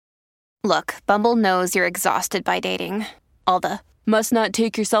Look, Bumble knows you're exhausted by dating. All the must not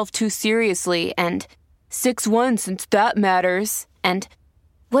take yourself too seriously and 6'1" since that matters. And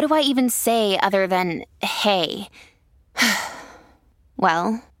what do I even say other than hey?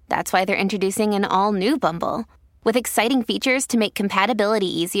 Well, that's why they're introducing an all-new Bumble with exciting features to make compatibility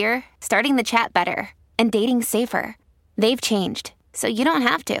easier, starting the chat better, and dating safer. They've changed, so you don't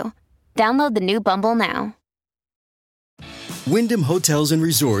have to. Download the new Bumble now. Wyndham Hotels and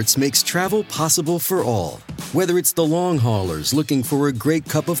Resorts makes travel possible for all. Whether it's the long haulers looking for a great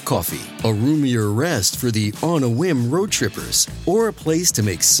cup of coffee, a roomier rest for the on-a-whim road trippers, or a place to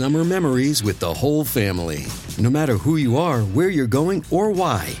make summer memories with the whole family. No matter who you are, where you're going, or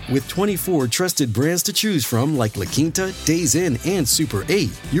why, with 24 trusted brands to choose from like La Quinta, Days Inn, and Super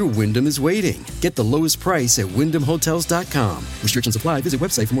 8, your Wyndham is waiting. Get the lowest price at WyndhamHotels.com. Restrictions apply. Visit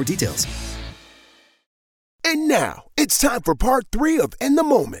website for more details. And now, it's time for part 3 of In the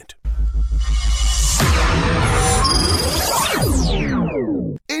Moment.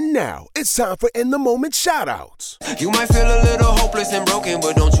 And now, it's time for In the Moment shout-outs. You might feel a little hopeless and broken,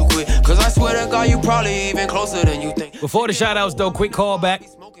 but don't you quit. Cause I swear to God, you probably even closer than you think. Before the shout-outs, though, quick callback.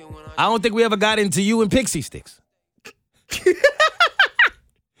 I don't think we ever got into you and Pixie Sticks.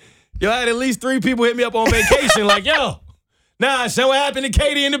 Yo, I had at least 3 people hit me up on vacation like, yo, nah, so what happened to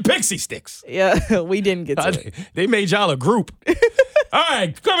Katie and the Pixie Sticks? Yeah, we didn't get to it. They made y'all a group. All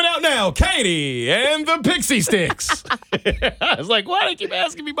right, coming out now, Katie and the Pixie Sticks. I was like, why do they keep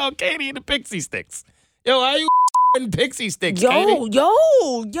asking me about Katie and the Pixie Sticks? Yo, how you and Pixie Sticks, Katie?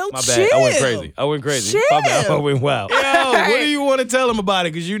 Yo, My chill. bad, I went crazy. Chill. My bad, I went wild. Yo, what do you want to tell them about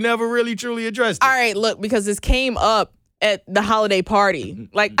it? Because you never really truly addressed it. All right, look, because this came up at the holiday party.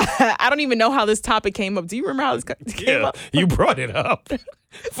 Like, I don't even know how this topic came up. Do you remember how this came up? You brought it up.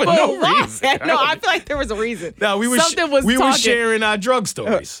 For no reason. No, I feel like there was a reason. No, we were sharing our drug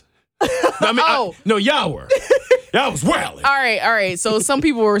stories. No, y'all were. Y'all was wilding. All right. So some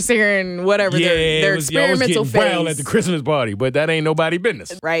people were sharing whatever their experimental phase. Wild at the Christmas party, but that ain't nobody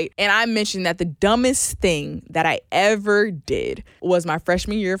business. Right. And I mentioned that the dumbest thing that I ever did was my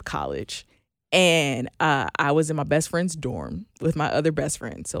freshman year of college. And I was in my best friend's dorm with my other best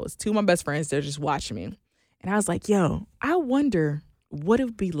friend. So it's 2 of my best friends. They're just watching me. And I was like, yo, I wonder what it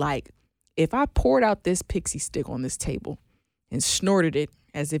would be like if I poured out this Pixie Stick on this table and snorted it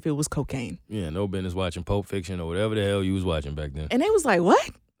as if it was cocaine. Yeah, no business watching Pulp Fiction or whatever the hell you was watching back then. And they was like, what?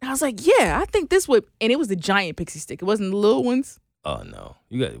 I was like, yeah, I think this would. And it was the giant Pixie Stick. It wasn't the little ones. Oh, no.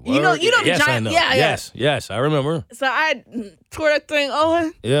 You got You know the giant. I know. Yeah. Yes, I remember. So I tore that thing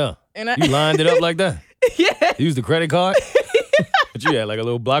on. Yeah. And you lined it up like that? Yeah. You used the credit card? But you had like a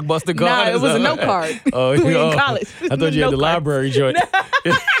little Blockbuster card? Nah, it was a note card. Oh, we in college. I thought you had the library joint.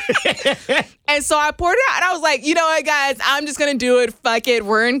 And so I poured it out, and I was like, you know what, guys? I'm just going to do it. Fuck it.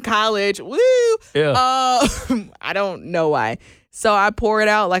 We're in college. Woo. Yeah. I don't know why. So I pour it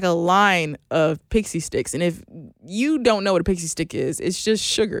out like a line of Pixie Sticks. And if you don't know what a Pixie Stick is, it's just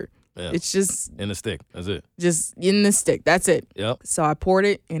sugar. Yeah. It's just in the stick. That's it. Just in the stick. That's it. Yep. So I poured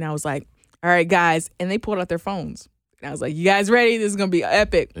it, and I was like, all right, guys. And they pulled out their phones. And I was like, you guys ready? This is going to be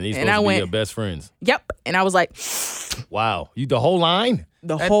epic. And these supposed to be your best friends. Yep. And I was like, wow. You the whole line?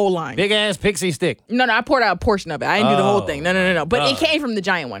 Whole line. Big ass Pixie Stick. No, I poured out a portion of it. I didn't do the whole thing. No. But it came from the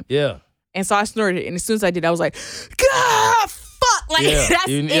giant one. Yeah. And so I snorted it. And as soon as I did, I was like, God, fuck. Like, that's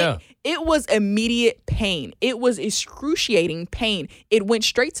it. Yeah. It was immediate pain. It was excruciating pain. It went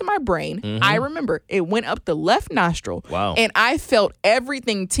straight to my brain. Mm-hmm. I remember it went up the left nostril. Wow. And I felt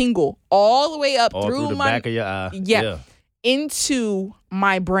everything tingle all the way up through the back of your eye. Yeah. Into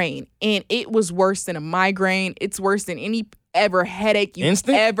my brain. And it was worse than a migraine. It's worse than any ever headache you've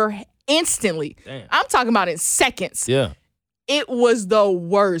ever instantly. Damn. I'm talking about in seconds. Yeah. It was the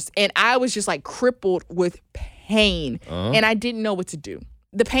worst. And I was just like crippled with pain. And I didn't know what to do.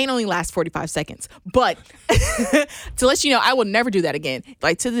 The pain only lasts 45 seconds. But to let you know, I will never do that again.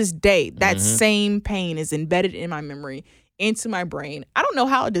 Like to this day, that same pain is embedded in my memory, into my brain. I don't know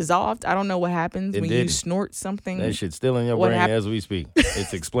how it dissolved. I don't know what happens when you snort something. That shit's still in your brain as we speak.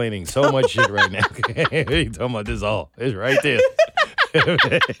 It's explaining so much shit right now. You talking about this all. It's right there.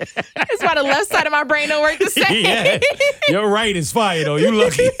 It's why the left side of my brain don't work the same. Yeah. Your right is fire, though. You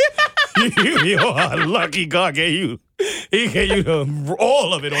lucky. You are lucky God gave you. He gave you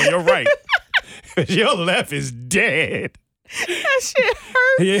all of it on your right. Your left is dead. That shit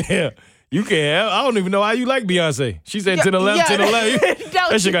hurt. Yeah. You can't. I don't even know how you like Beyonce. She said to the left, to the left.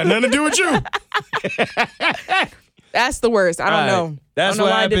 That shit got nothing to do with you. That's the worst. I don't know. That's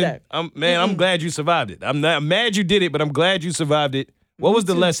why I did that. I'm glad you survived it. I'm mad you did it, but I'm glad you survived it. What was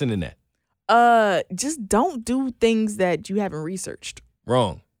the lesson in that? Just don't do things that you haven't researched.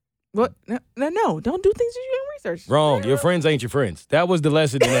 Wrong. What? No. Don't do things you didn't research. Wrong. Your friends ain't your friends. That was the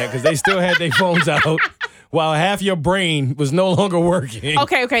lesson in that because they still had their phones out while half your brain was no longer working.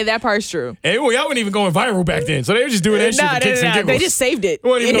 Okay, that part's true. And y'all weren't even going viral back then, so they were just doing that shit for kicks and giggles. They just saved it. It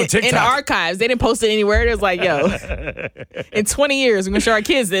wasn't even no TikTok. In the archives. They didn't post it anywhere. It was like, yo, in 20 years, we're going to show our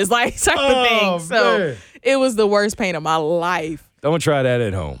kids this, like, type of thing. So man. It was the worst pain of my life. Don't try that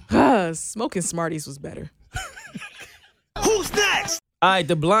at home. Smoking Smarties was better. Who's next? All right,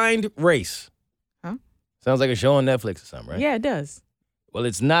 The Blind Race. Huh? Sounds like a show on Netflix or something, right? Yeah, it does. Well,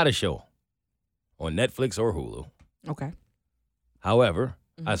 it's not a show on Netflix or Hulu. Okay. However,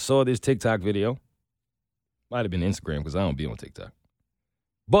 I saw this TikTok video. Might have been Instagram because I don't be on TikTok.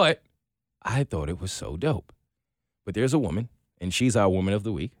 But I thought it was so dope. But there's a woman, and she's our Woman of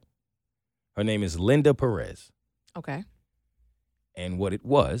the Week. Her name is Linda Perez. Okay. And what it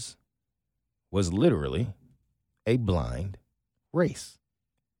was literally a blind race.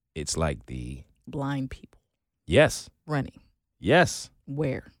 It's like the... Blind people. Yes. Running. Yes.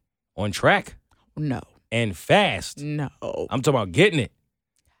 Where? On track. No. And fast. No. I'm talking about getting it.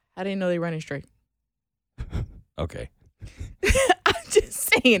 I didn't know they running straight. Okay. I'm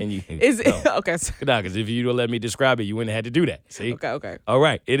just saying. And you, No, okay. Nah, because if you don't let me describe it, you wouldn't have had to do that. See? Okay. All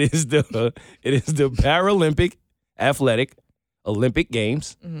right. It is the Paralympic Athletic Olympic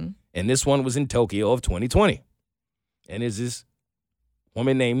Games. Mm-hmm. And this one was in Tokyo of 2020. And there's this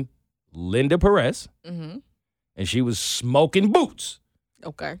woman named Linda Perez. Mm-hmm. And she was smoking boots.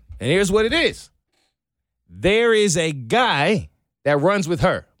 Okay. And here's what it is. There is a guy that runs with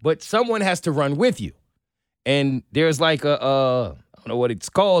her, but someone has to run with you. And there's like I don't know what it's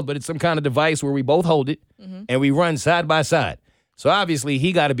called, but it's some kind of device where we both hold it and we run side by side. So obviously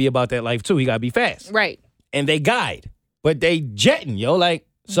he got to be about that life too. He got to be fast. Right. And they guide, but they jetting, yo. Like,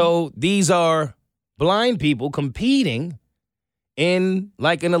 so these are blind people competing in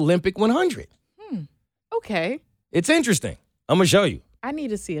like an Olympic 100. Okay. It's interesting. I'm going to show you. I need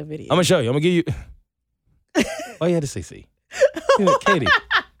to see a video. I'm going to show you. I'm going to give you. Oh, you had to say see. Katie,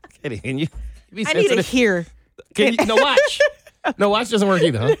 can you be I need to hear. Can you? No, watch. No, watch doesn't work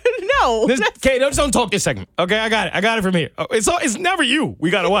either, huh? No. Katie, don't talk this segment. Okay, I got it. I got it from here. Oh, it's never you. We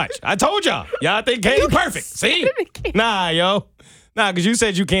got to watch. I told y'all. Y'all think Katie perfect. See? Nah, yo. Nah, because you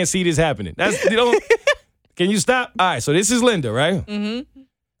said you can't see this happening. Can you stop? All right, so this is Linda, right? Mm-hmm.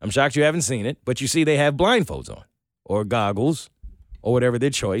 I'm shocked you haven't seen it, but you see they have blindfolds on or goggles or whatever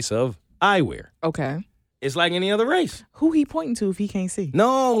their choice of eyewear. Okay. It's like any other race. Who he pointing to if he can't see?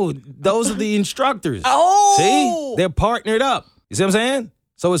 No, those are the instructors. Oh! See? They're partnered up. You see what I'm saying?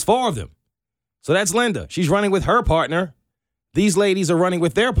 So it's 4 of them. So that's Linda. She's running with her partner. These ladies are running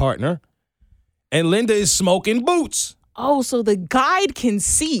with their partner. And Linda is smoking boots. Oh, so the guide can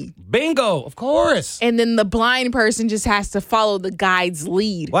see. Bingo, of course. And then the blind person just has to follow the guide's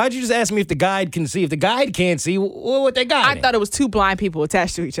lead. Why'd you just ask me if the guide can see? If the guide can't see, what they got? I thought it was 2 blind people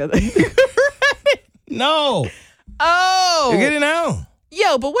attached to each other. No. Oh. You get it now?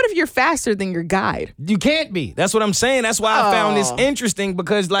 Yo, but what if you're faster than your guide? You can't be. That's what I'm saying. That's why I found this interesting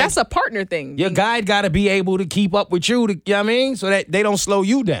because, like, that's a partner thing. Your guide got to be able to keep up with you, you know what I mean? So that they don't slow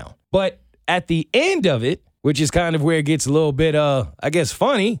you down. But at the end of it, which is kind of where it gets a little bit, I guess,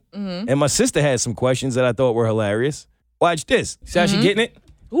 funny, and my sister had some questions that I thought were hilarious. Watch this. See how she getting it?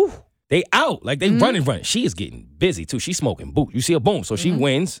 Ooh. They out. Like, they running. She is getting busy, too. She's smoking boot. You see her, boom. So she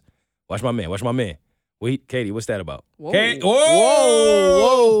wins. Watch my man. Wait, Katie, what's that about? Whoa.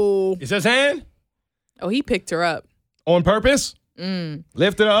 Whoa. Is his hand? Oh, he picked her up. On purpose?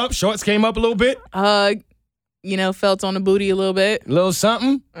 Lifted her up. Shorts came up a little bit. Felt on the booty a little bit. A little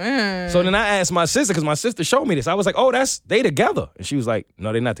something. So then I asked my sister, because my sister showed me this. I was like, oh, they together. And she was like,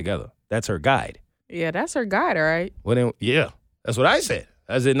 no, they're not together. That's her guide. Yeah, that's her guide, all right. Well, then, yeah. That's what I said.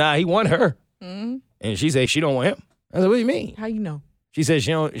 I said, nah, he won her. And she said she don't want him. I said, what do you mean? How you know? She said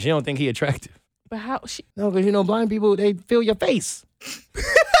she don't think he attractive. But how she? No, because blind people, they feel your face.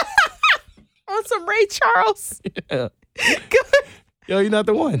 On some Ray Charles. Yeah. Yo, you're not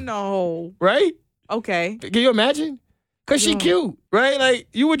the one. No. Right? Okay. Can you imagine? Because she cute, right? Like,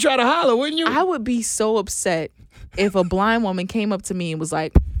 you would try to holler, wouldn't you? I would be so upset if a blind woman came up to me and was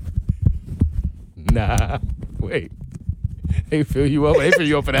like, nah, wait. They fill you up. They fill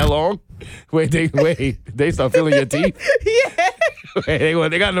you up for that long? Wait. They start feeling your teeth? Yeah. Wait,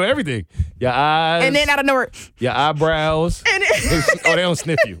 they got to know everything. Your eyes. And then out of nowhere. Your eyebrows. And they don't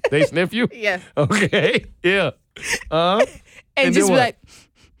sniff you. They sniff you? Yeah. Okay. Yeah. And just be like.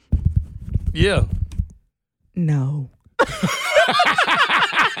 Yeah. No.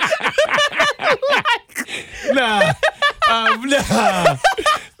 Nah.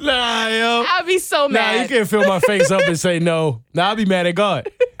 Nah, yo. I'd be so mad. Nah, you can't fill my face up and say no. Nah, I'll be mad at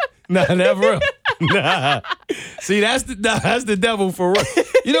God. Nah, never. Nah. See, that's the devil for real.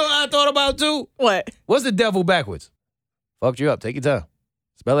 You know what I thought about too? What? What's the devil backwards? Fucked you up. Take your time.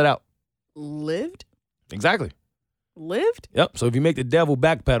 Spell it out. Lived? Exactly. Lived? Yep. So if you make the devil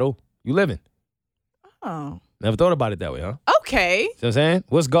backpedal, you living. Oh. Never thought about it that way, huh? Okay. See what I'm saying?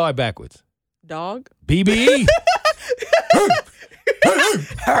 What's God backwards? Dog? BBE.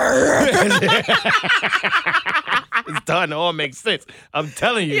 It's starting to all make sense. I'm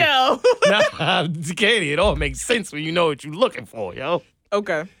telling you. Yo. Nah, Katie, it all makes sense when you know what you're looking for, yo.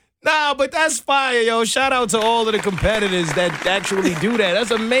 Okay. Nah, but that's fire, yo. Shout out to all of the competitors that actually do that.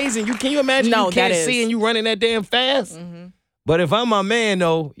 That's amazing. Can you imagine No, you can't that is. see and you running that damn fast? Mm-hmm. But if I'm my man,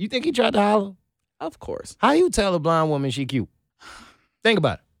 though, you think he tried to holler? Of course. How you tell a blind woman she cute? Think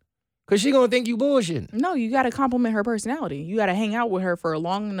about it. Because she going to think you bullshitting. No, you got to compliment her personality. You got to hang out with her for a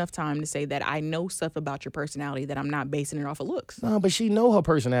long enough time to say that I know stuff about your personality that I'm not basing it off of looks. No, but she know her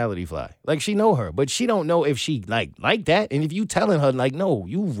personality fly. Like, she know her. But she don't know if she like that. And if you telling her, like, no,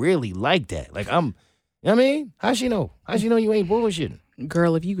 you really like that. Like, you know what I mean? How she know? How she know you ain't bullshitting?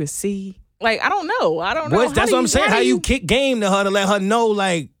 Girl, if you could see. Like, I don't know. I don't know. That's what I'm saying. How you kick game to her to let her know,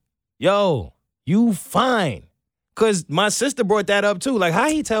 like, yo, you fine. Because my sister brought that up, too. Like, how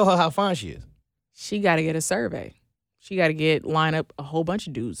he tell her how fine she is? She got to get a survey. She got to line up a whole bunch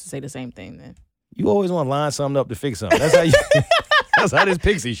of dudes to say the same thing then. You always want to line something up to fix something. That's how that's how this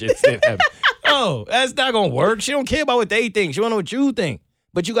pixie shit happens. Oh, that's not going to work. She don't care about what they think. She want to know what you think.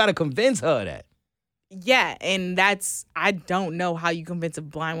 But you got to convince her of that. Yeah, and I don't know how you convince a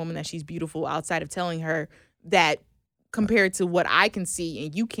blind woman that she's beautiful outside of telling her that compared to what I can see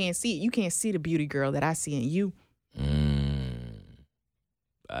and you can't see it. You can't see the beauty girl that I see in you.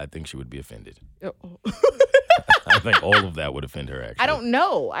 I think she would be offended. Uh-oh. I think all of that would offend her, actually. I don't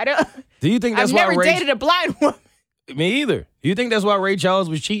know. I don't. Do you think that's I've why never dated a blind woman. Me either. Do you think that's why Ray Charles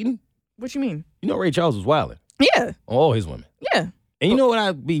was cheating? What you mean? You know Ray Charles was wilding Yeah. on all his women. Yeah. And you know what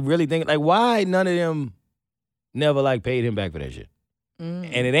I'd be really thinking? Like, why none of them never, like, paid him back for that shit? And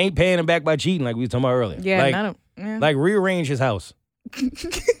it ain't paying him back by cheating like we was talking about earlier. Yeah, like, none of yeah. Like, rearrange his house.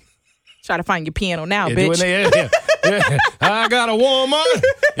 Try to find your piano now, Yeah, bitch. yeah. I got a warm up.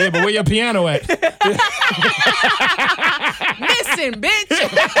 Yeah, but where your piano at? Missing, bitch.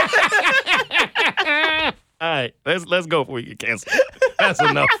 All right, let's go before we get canceled. That's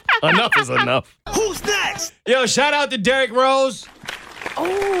enough. Enough is enough. Who's next? Yo, shout out to Derrick Rose.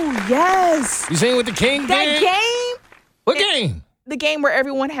 Oh, yes. You seen what the King That did? game? What game? The game where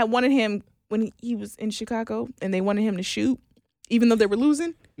everyone had wanted him when he was in Chicago and they wanted him to shoot, even though they were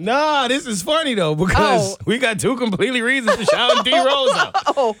losing. Nah, this is funny, though, because we got two completely reasons to shout D. Rose out.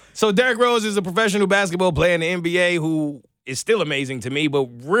 Oh. So Derrick Rose is a professional basketball player in the NBA who is still amazing to me, but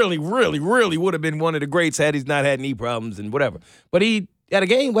really, really, really would have been one of the greats had he not had knee problems and whatever. But he had a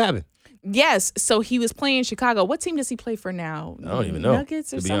game. What happened? Yes, so he was playing Chicago. What team does he play for now? I don't even know.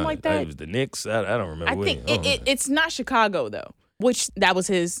 Nuggets or To be something honest, like that? It was the Knicks. I don't remember. I think it's not Chicago, though, which that was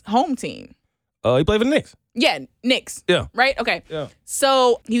his home team. He played for the Knicks. Yeah, Knicks. Yeah. Right? Okay. Yeah.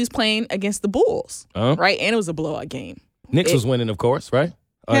 So he was playing against the Bulls, Uh-huh. right? And it was a blowout game. Knicks was winning, of course, right?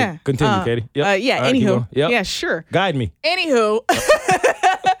 All right, Yeah. continue, Katie. Yep. Yeah, All right, keep anywho. going. Yep. Yeah, sure. Guide me. Anywho,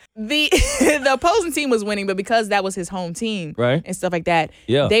 the opposing team was winning, but because that was his home team Right. and stuff like that,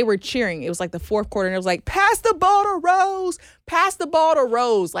 Yeah. they were cheering. It was like the fourth quarter, and it was like, pass the ball to Rose, pass the ball to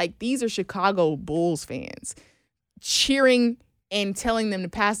Rose. Like, these are Chicago Bulls fans cheering and telling them to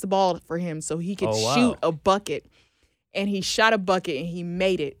pass the ball for him so he could shoot a bucket. And he shot a bucket, and he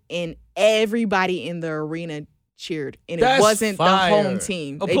made it. And everybody in the arena cheered. And That's it wasn't fire. the home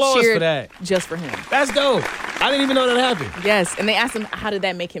team. Applause they cheered for that. just for him. That's dope. I didn't even know that happened. Yes, and they asked him how did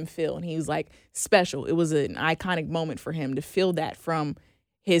that make him feel, and he was like, special. It was an iconic moment for him to feel that from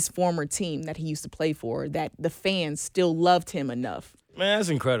his former team that he used to play for, that the fans still loved him enough Man, that's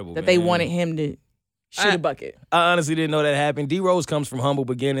incredible. that man. they wanted him to shoot a bucket. I honestly didn't know that happened. D. Rose comes from humble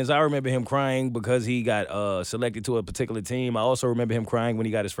beginnings. I remember him crying because he got selected to a particular team. I also remember him crying when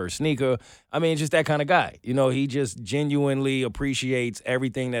he got his first sneaker. I mean, just that kind of guy. You know, he just genuinely appreciates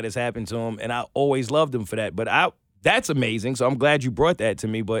everything that has happened to him, and I always loved him for that. But that's amazing, so I'm glad you brought that to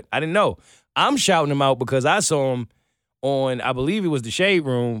me, but I didn't know. I'm shouting him out because I saw him on, I believe it was the Shade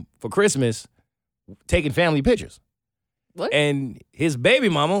Room for Christmas, taking family pictures. What? And his baby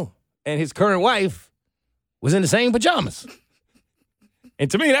mama and his current wife was in the same pajamas.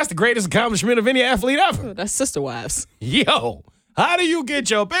 And to me, that's the greatest accomplishment of any athlete ever. That's sister wives. Yo, how do you get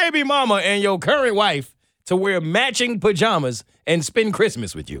your baby mama and your current wife to wear matching pajamas and spend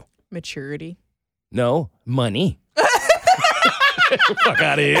Christmas with you? Maturity. No, money. Fuck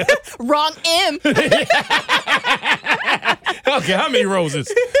out of here. Wrong M. Okay, how many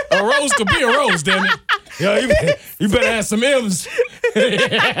roses? A rose could be a rose, damn it. Yo, you better have some M's.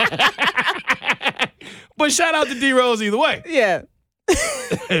 But shout out to D-Rose either way. Yeah.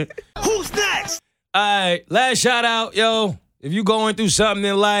 Who's next? All right, last shout out, yo. If you going through something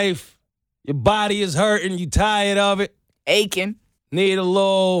in life, your body is hurting, you tired of it, Aiken. need a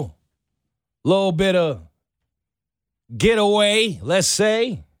little bit of getaway, let's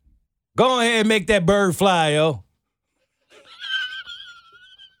say, go ahead and make that bird fly, yo.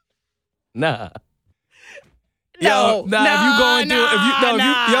 Nah. No, If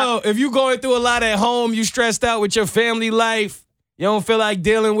you going through a lot at home, you stressed out with your family life, you don't feel like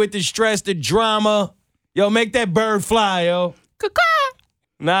dealing with the stress, the drama, yo, make that bird fly, yo. Caw-caw.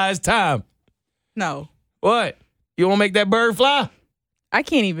 Nah, it's time. No. What? You want to make that bird fly? I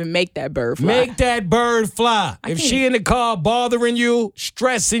can't even make that bird fly. Make that bird fly. If she in the car bothering you,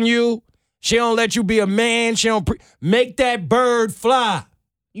 stressing you, she don't let you be a man, she don't make that bird fly.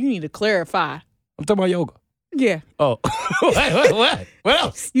 You need to clarify. I'm talking about yoga. Yeah. Oh. What? What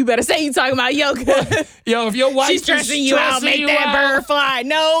else? You better say you talking about yoga. Yo, if your wife She's stressing you out, make that bird fly.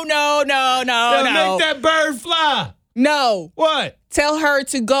 No. Yo, make that bird fly. No. What? Tell her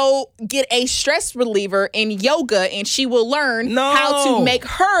to go get a stress reliever in yoga and she will learn how to make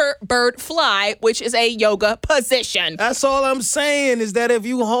her bird fly, which is a yoga position. That's all I'm saying is that if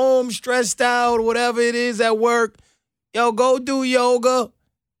you home stressed out or whatever it is at work, yo, go do yoga.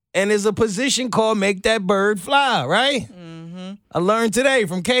 And there's a position called make that bird fly, right? Mm-hmm. I learned today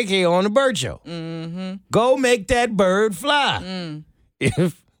from KK on the Bird Show. Mm-hmm. Go make that bird fly.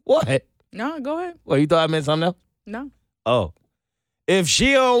 If what? No, go ahead. Well, you thought I meant something else? No. Oh. If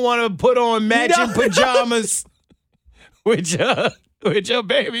she don't want to put on matching pajamas with your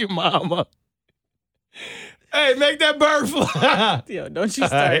baby mama, hey, make that bird fly. Yo, don't you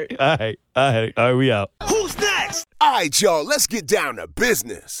start. All right, we out. Who's next? All right, y'all, let's get down to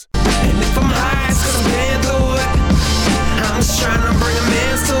business.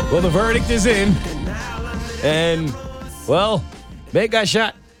 Well, the verdict is in. And, well, Meg got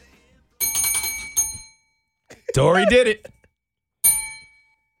shot. Tory did it.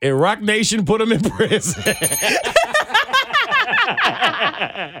 And Rock Nation put him in prison.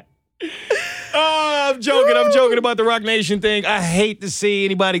 Oh, I'm joking about the Rock Nation thing. I hate to see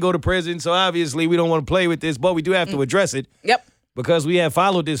anybody go to prison, so obviously we don't want to play with this, but we do have to address it. Yep. Because we have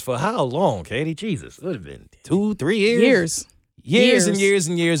followed this for how long, Katie? Jesus, it would have been 2-3 years? Years and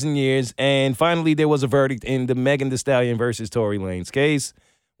years. And finally, there was a verdict in the Megan Thee Stallion versus Tory Lanez case,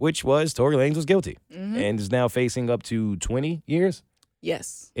 which was Tory Lanez was guilty and is now facing up to 20 years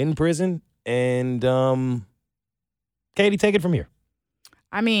Yes. in prison. And Katie, take it from here.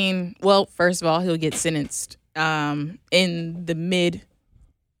 I mean, well, first of all, he'll get sentenced in the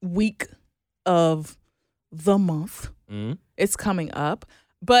mid-week of the month. Mm-hmm. It's coming up.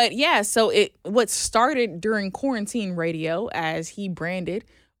 But yeah, so what started during quarantine radio, as he branded,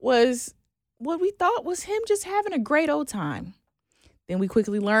 was what we thought was him just having a great old time. Then we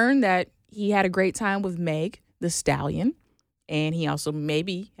quickly learned that he had a great time with Meg Thee Stallion. And he also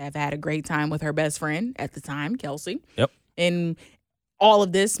maybe have had a great time with her best friend at the time, Kelsey. Yep. And all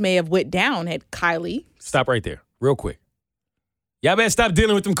of this may have went down at Kylie. Stop right there, real quick. Y'all better stop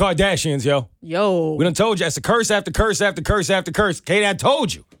dealing with them Kardashians, yo. We done told you, it's a curse after curse after curse after curse. Katie, I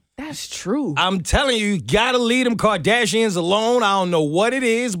told you. That's true. I'm telling you, you gotta leave them Kardashians alone. I don't know what it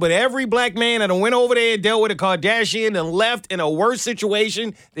is, but every black man that went over there and dealt with a Kardashian and left in a worse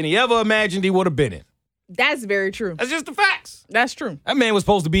situation than he ever imagined he would have been in. That's very true. That's just the facts. That's true. That man was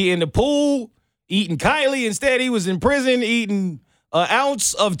supposed to be in the pool eating Kylie. Instead, he was in prison eating an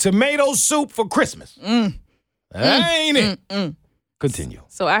ounce of tomato soup for Christmas. Ain't it? Continue.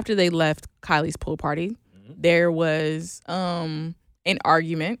 So after they left Kylie's pool party, there was an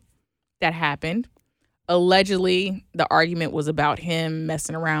argument that happened. Allegedly, the argument was about him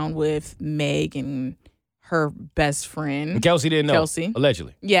messing around with Meg and her best friend. And Kelsey didn't know. Kelsey.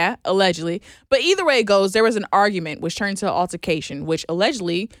 Allegedly. Yeah, allegedly. But either way it goes, there was an argument which turned to an altercation, which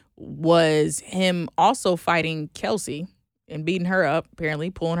allegedly was him also fighting Kelsey and beating her up,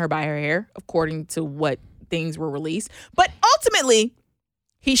 apparently pulling her by her hair, according to what things were released. But ultimately,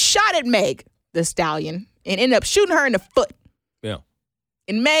 he shot at Meg Thee Stallion and ended up shooting her in the foot. Yeah.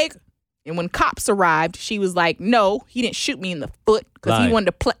 And Meg, and when cops arrived, she was like, no, he didn't shoot me in the foot because he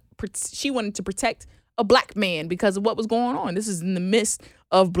wanted to she wanted to protect a black man because of what was going on. This is in the midst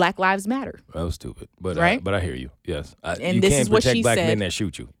of Black Lives Matter. That was stupid. But Right? But I hear you. Yes. And you this can't is what protect she black said. men that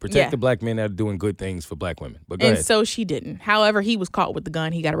shoot you. Protect Yeah. the black men that are doing good things for black women. But go And ahead. so she didn't. However, he was caught with the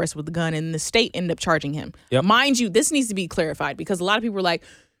gun. He got arrested with the gun, and the state ended up charging him. Yep. Mind you, this needs to be clarified because a lot of people were like,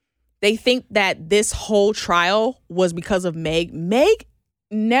 they think that this whole trial was because of Meg. Meg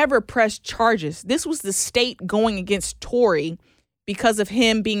never pressed charges. This was the state going against Tory because of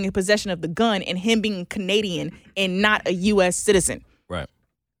him being in possession of the gun and him being Canadian and not a U.S. citizen. Right.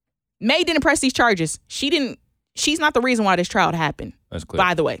 Meg didn't press these charges. She's not the reason why this trial happened. That's clear.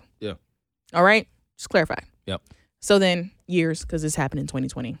 By the way. Yeah. All right? Just clarify. Yep. So then years, because this happened in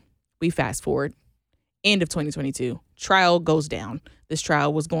 2020. We fast forward. End of 2022. Trial goes down. This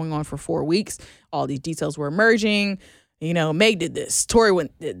trial was going on for 4 weeks. All these details were emerging. You know, Meg did this. Tory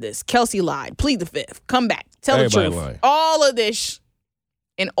did this. Kelsey lied. Plead the fifth. Come back. Tell Everybody the truth. lied. All of this.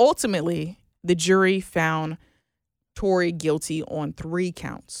 And ultimately, the jury found Tory guilty on 3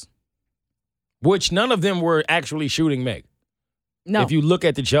 counts. Which none of them were actually shooting Meg. No. If you look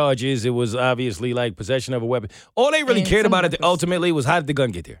at the charges, it was obviously like possession of a weapon. All they really And cared some about it weapons. ultimately was how did the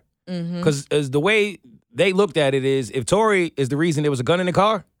gun get there? Mm-hmm. Because the way they looked at it is if Tory is the reason there was a gun in the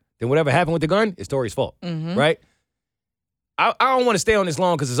car, then whatever happened with the gun is Tory's fault, Mm-hmm. right? I don't want to stay on this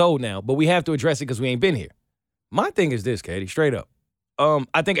long because it's old now, but we have to address it because we ain't been here. My thing is this, Katie, straight up.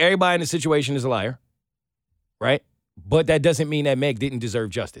 I think everybody in the situation is a liar, right? But that doesn't mean that Meg didn't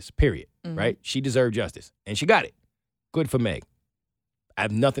deserve justice, period, Mhm. right? She deserved justice, and she got it. Good for Meg. I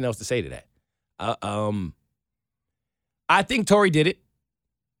have nothing else to say to that. I think Tory did it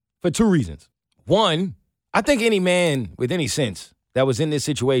for 2 reasons. One, I think any man with any sense that was in this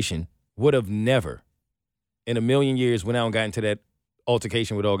situation would have never in a million years went out and got into that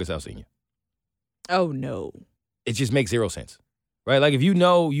altercation with August Alsina. Oh, no. It just makes zero sense, right? Like if you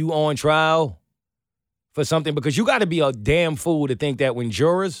know you on trial for something, because you got to be a damn fool to think that when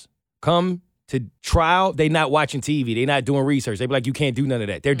jurors come to trial, they not watching TV, they not doing research. They be like, you can't do none of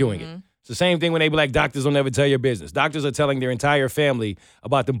that. They're doing it. It's the same thing when they be like, doctors will never tell your business. Doctors are telling their entire family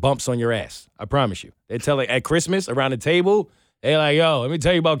about the bumps on your ass. I promise you. They're telling at Christmas around the table, they're like, yo, let me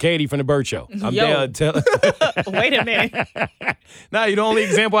tell you about Katie from the Bird Show. I'm Yo. there telling. Wait a minute. Nah, you're the only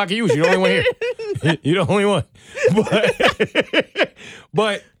example I can use. You're the only one here. You're the only one.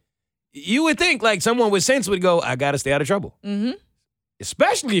 But you would think like someone with sense would go, I got to stay out of trouble. Mm-hmm.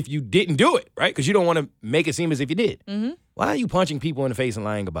 Especially if you didn't do it, right? Because you don't want to make it seem as if you did. Mm-hmm. Why are you punching people in the face and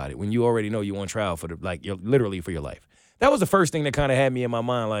lying about it when you already know you're on trial for you're literally for your life? That was the first thing that kind of had me in my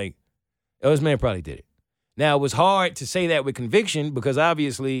mind like, oh, this man probably did it. Now, it was hard to say that with conviction because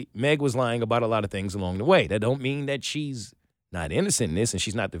obviously Meg was lying about a lot of things along the way. That don't mean that she's not innocent in this and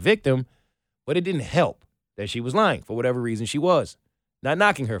she's not the victim, but it didn't help that she was lying for whatever reason she was. Not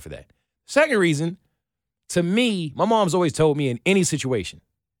knocking her for that. Second reason, to me, my mom's always told me in any situation,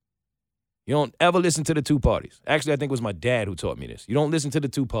 you don't ever listen to the 2 parties. Actually, I think it was my dad who taught me this. You don't listen to the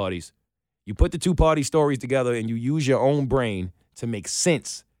 2 parties. You put the 2 party stories together and you use your own brain to make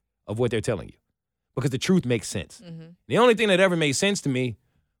sense of what they're telling you. Because the truth makes sense. Mm-hmm. The only thing that ever made sense to me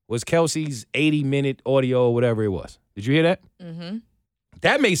was Kelsey's 80-minute audio or whatever it was. Did you hear that? Mm-hmm.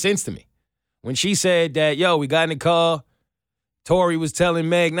 That made sense to me. When she said that, yo, we got in the car, Tory was telling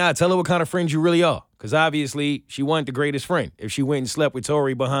Meg, nah, tell her what kind of friend you really are. Because obviously she wasn't the greatest friend. If she went and slept with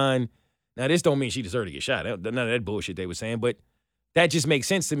Tory behind, now this don't mean she deserved to get shot. None of that bullshit they were saying. But that just makes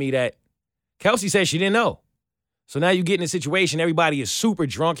sense to me that Kelsey said she didn't know. So now you get in a situation, everybody is super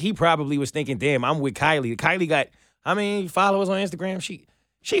drunk. He probably was thinking, damn, I'm with Kylie. Kylie got, how many followers on Instagram?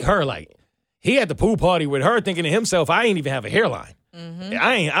 She her like, he had the pool party with her thinking to himself, I ain't even have a hairline. Mm-hmm.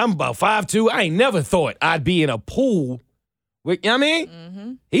 I'm about 5'2". I ain't never thought I'd be in a pool with, you know what I mean?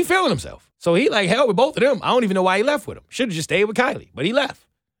 Mm-hmm. He feeling himself. So he like, hell with both of them. I don't even know why he left with them. Should have just stayed with Kylie, but he left.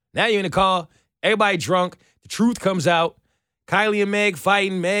 Now you're in the car, everybody drunk. The truth comes out. Kylie and Meg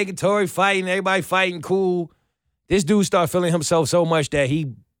fighting, Meg and Tory fighting, everybody fighting, cool. This dude start feeling himself so much that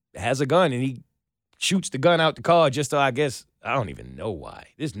he has a gun and he shoots the gun out the car just so I guess, I don't even know why.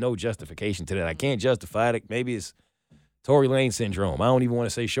 There's no justification to that. I can't justify it. Maybe it's Tory Lane syndrome. I don't even want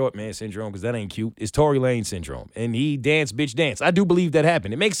to say short man syndrome because that ain't cute. It's Tory Lane syndrome. And he dance, bitch, dance. I do believe that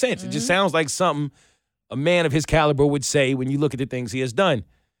happened. It makes sense. It just sounds like something a man of his caliber would say when you look at the things he has done.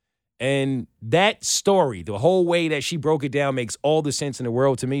 And that story, the whole way that she broke it down makes all the sense in the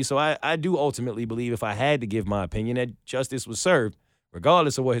world to me. So I do ultimately believe if I had to give my opinion that justice was served,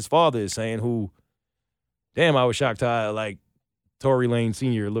 regardless of what his father is saying, who, damn, I was shocked how, like, Tory Lane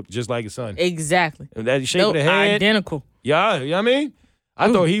Sr. looked just like his son. Exactly. And that shape of the head. Identical. Yeah, you know what I mean?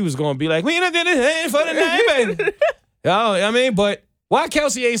 I thought he was going to be like, we done did it for the night, baby. You know what I mean? But Why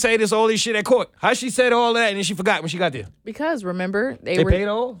Kelsey ain't say all this shit at court? How she said all that and then she forgot when she got there? Because remember They paid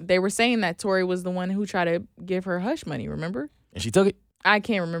all? they were saying that Tory was the one who tried to give her hush money. Remember? And she took it? I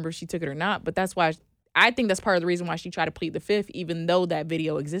can't remember if she took it or not, but that's why I think that's part of the reason why she tried to plead the fifth, even though that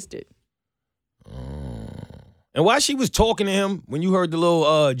video existed. And why she was talking to him when you heard the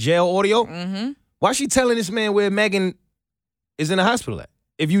little jail audio? Mm-hmm. Why she telling this man where Megan is in the hospital at?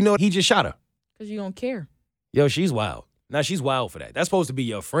 If you know he just shot her. Because you don't care. Yo, she's wild. Now, she's wild for that. That's supposed to be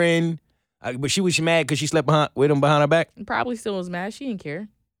your friend. But she was mad because she slept with him behind her back? Probably still was mad. She didn't care.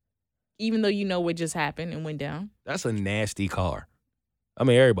 Even though you know what just happened and went down. That's a nasty car. I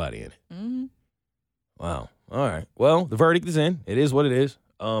mean, everybody in it. Mm-hmm. Wow. All right. Well, the verdict is in. It is what it is.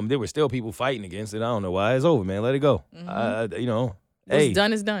 There were still people fighting against it. I don't know why. It's over, man. Let it go. What's Hey,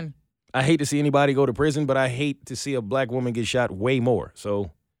 done is done. I hate to see anybody go to prison, but I hate to see a black woman get shot way more.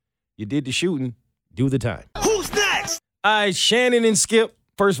 So you did the shooting. Do the time. Who's next? All right, Shannon and Skip.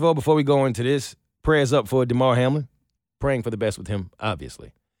 First of all, before we go into this, prayers up for Damar Hamlin. Praying for the best with him,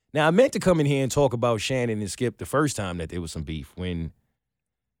 obviously. Now, I meant to come in here and talk about Shannon and Skip the first time that there was some beef when...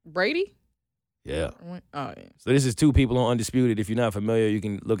 Brady? Yeah. Oh, yeah. So this is two people on Undisputed. If you're not familiar, you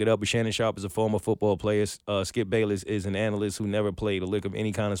can look it up. But Shannon Sharp is a former football player. Skip Bayless is an analyst who never played a lick of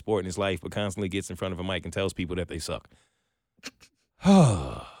any kind of sport in his life, but constantly gets in front of a mic and tells people that they suck.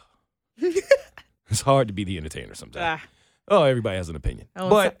 It's hard to be the entertainer sometimes. Oh, everybody has an opinion.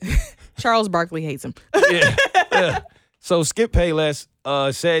 But Charles Barkley hates him. yeah. So Skip Bayless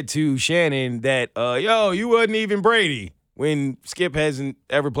said to Shannon that, yo, you wasn't even Brady, when Skip hasn't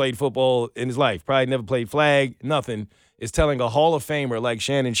ever played football in his life. Probably never played flag, nothing. Is telling a Hall of Famer like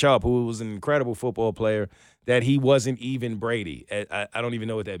Shannon Sharp, who was an incredible football player, that he wasn't even Brady. I don't even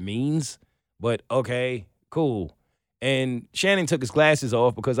know what that means, but okay, cool. And Shannon took his glasses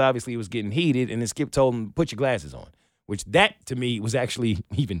off because obviously it was getting heated, and then Skip told him, put your glasses on, which that, to me, was actually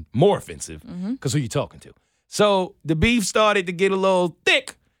even more offensive because who you talking to? So the beef started to get a little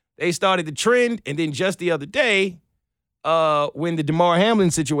thick. They started to trend, and then just the other day, when the Damar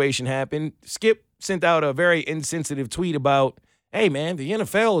Hamlin situation happened, Skip sent out a very insensitive tweet about, hey, man, the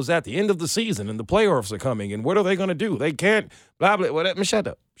NFL is at the end of the season, and the playoffs are coming, and what are they going to do? They can't, blah, blah, blah. Shut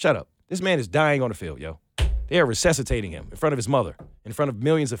up. This man is dying on the field, yo. They are resuscitating him in front of his mother, in front of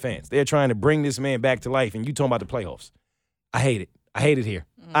millions of fans. They're trying to bring this man back to life, and you talking about the playoffs. I hate it. I hate it here.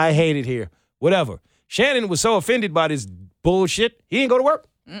 I hate it here. Whatever. Shannon was so offended by this bullshit, he didn't go to work.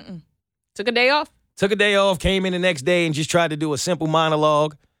 Took a day off. Took a day off, came in the next day, and just tried to do a simple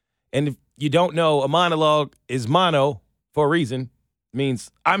monologue. And if you don't know, a monologue is mono for a reason.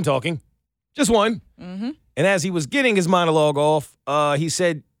 Means I'm talking. Just one. And as he was getting his monologue off, he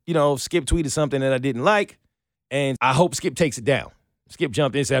said, Skip tweeted something that I didn't like. And I hope Skip takes it down. Skip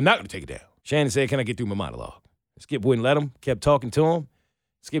jumped in and said, I'm not going to take it down. Shannon said, can I get through my monologue? Skip wouldn't let him, kept talking to him.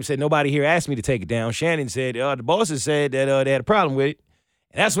 Skip said, nobody here asked me to take it down. Shannon said, the bosses said that they had a problem with it.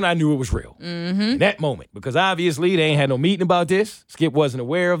 And that's when I knew it was real. In that moment. Because obviously they ain't had no meeting about this. Skip wasn't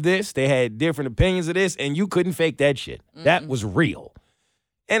aware of this. They had different opinions of this. And you couldn't fake that shit. That was real.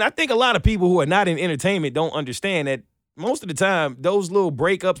 And I think a lot of people who are not in entertainment don't understand that most of the time, those little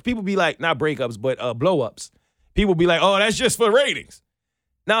breakups, people be like, not breakups, but blow-ups. People be like, oh, that's just for ratings.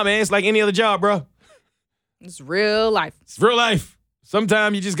 Nah, man, it's like any other job, bro. It's real life. It's real life.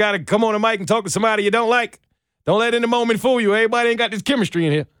 Sometimes you just got to come on the mic and talk to somebody you don't like. Don't let in the moment fool you. Everybody ain't got this chemistry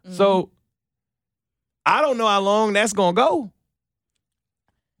in here. So I don't know how long that's going to go.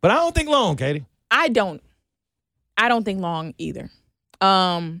 But I don't think long, Katie. I don't think long either.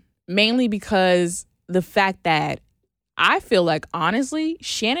 Mainly because the fact that I feel like, honestly,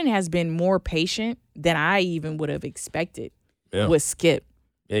 Shannon has been more patient than I even would have expected with Skip.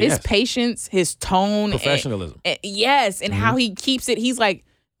 Yeah, his patience, his tone. Professionalism. And how he keeps it. He's like,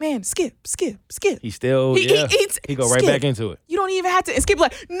 man, Skip. He still, he go right Skip, back into it. You don't even have to. And Skip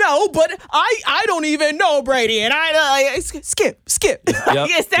like, no, but I don't even know Brady. And Skip.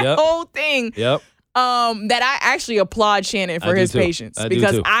 It's that whole thing. Yep. That I actually applaud Shannon for his patience.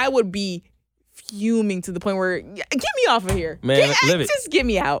 Because too. I would be fuming to the point where, get me off of here. Man, live it. Just get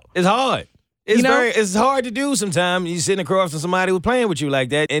me out. It's hard. It's hard to do sometimes. You're sitting across from somebody who's playing with you like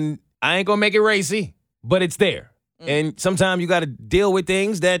that, and I ain't gonna make it racy, but it's there. And sometimes you got to deal with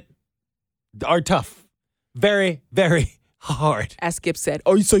things that are tough. Very, very hard. As Skip said,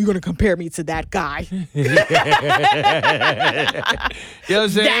 oh, so you're gonna compare me to that guy? You know what I'm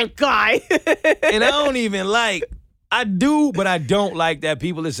saying? That guy. And I don't even I do, but I don't like that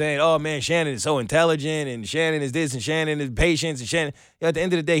people are saying, oh, man, Shannon is so intelligent, and Shannon is this, and Shannon is patient, and Shannon. At the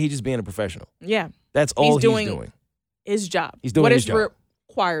end of the day, he's just being a professional. Yeah. That's all he's doing. His job. He's doing his job.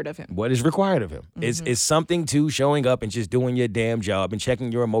 required of him. What is required of him? It's something to showing up and just doing your damn job and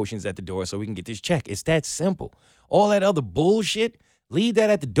checking your emotions at the door so we can get this check. It's that simple. All that other bullshit, leave that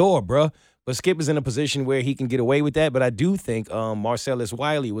at the door, bruh. But Skip is in a position where he can get away with that. But I do think Marcellus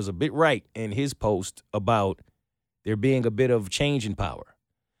Wiley was a bit right in his post about there being a bit of change in power,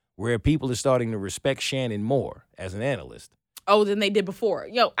 where people are starting to respect Shannon more as an analyst. Oh, than they did before.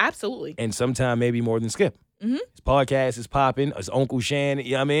 Yo, absolutely. And sometime maybe more than Skip. His podcast is popping. His Uncle Shannon,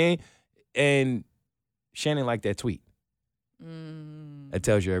 you know what I mean? And Shannon liked that tweet. That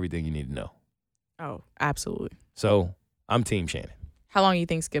tells you everything you need to know. Oh, absolutely. So I'm Team Shannon. How long do you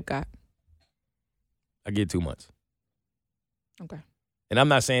think Skip got? I get 2 months. Okay. And I'm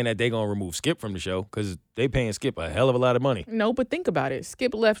not saying that they're going to remove Skip from the show because they paying Skip a hell of a lot of money. No, but think about it.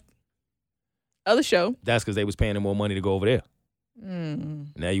 Skip left other show. That's because they was paying him more money to go over there.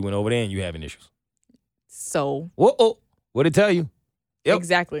 Now you went over there and you having issues. So. Whoa, what'd it tell you? Yep.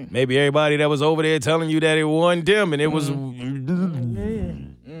 Exactly. Maybe everybody that was over there telling you that it wasn't them and it was...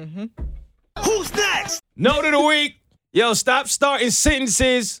 Who's next? Note of the week. Yo, stop starting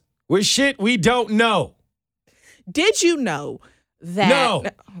sentences with shit we don't know. Did you know that? No.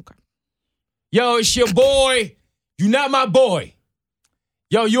 Okay. Yo, it's your boy. You not my boy.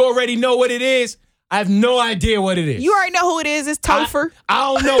 Yo, you already know what it is. I have no idea what it is. You already know who it is. It's Topher.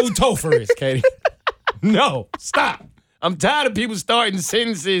 I don't know who Topher is, Katie. No, stop. I'm tired of people starting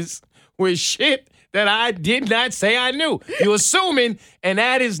sentences with shit that I did not say I knew. You're assuming, and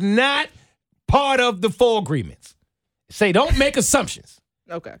that is not part of the 4 agreements. Say, don't make assumptions.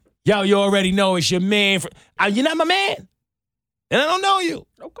 Okay. Yo, you already know it's your man. You're not my man. And I don't know you.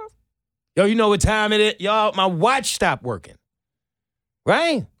 Okay. Yo, you know what time it is? Y'all, my watch stopped working.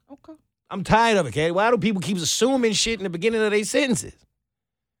 Right? Okay. I'm tired of it, Katie. Why do people keep assuming shit in the beginning of their sentences?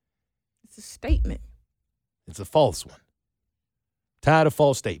 It's a statement. It's a false one. Tired of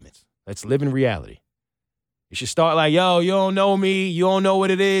false statements. Let's live in reality. You should start like, yo, you don't know me. You don't know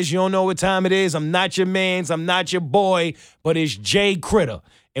what it is. You don't know what time it is. I'm not your mans. I'm not your boy, but it's Jay Critter,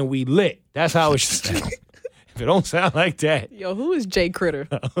 and we lit. That's how it should sound. If it don't sound like that. Yo, who is Jay Critter?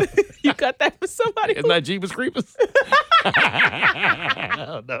 You got that for somebody? It's not Jeepers Creepers.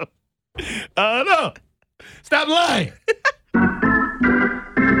 Oh, no. Oh, no. Stop lying.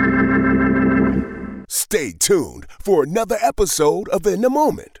 Stay tuned for another episode of In the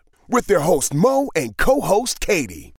Moment with their host Mo and co-host Katie.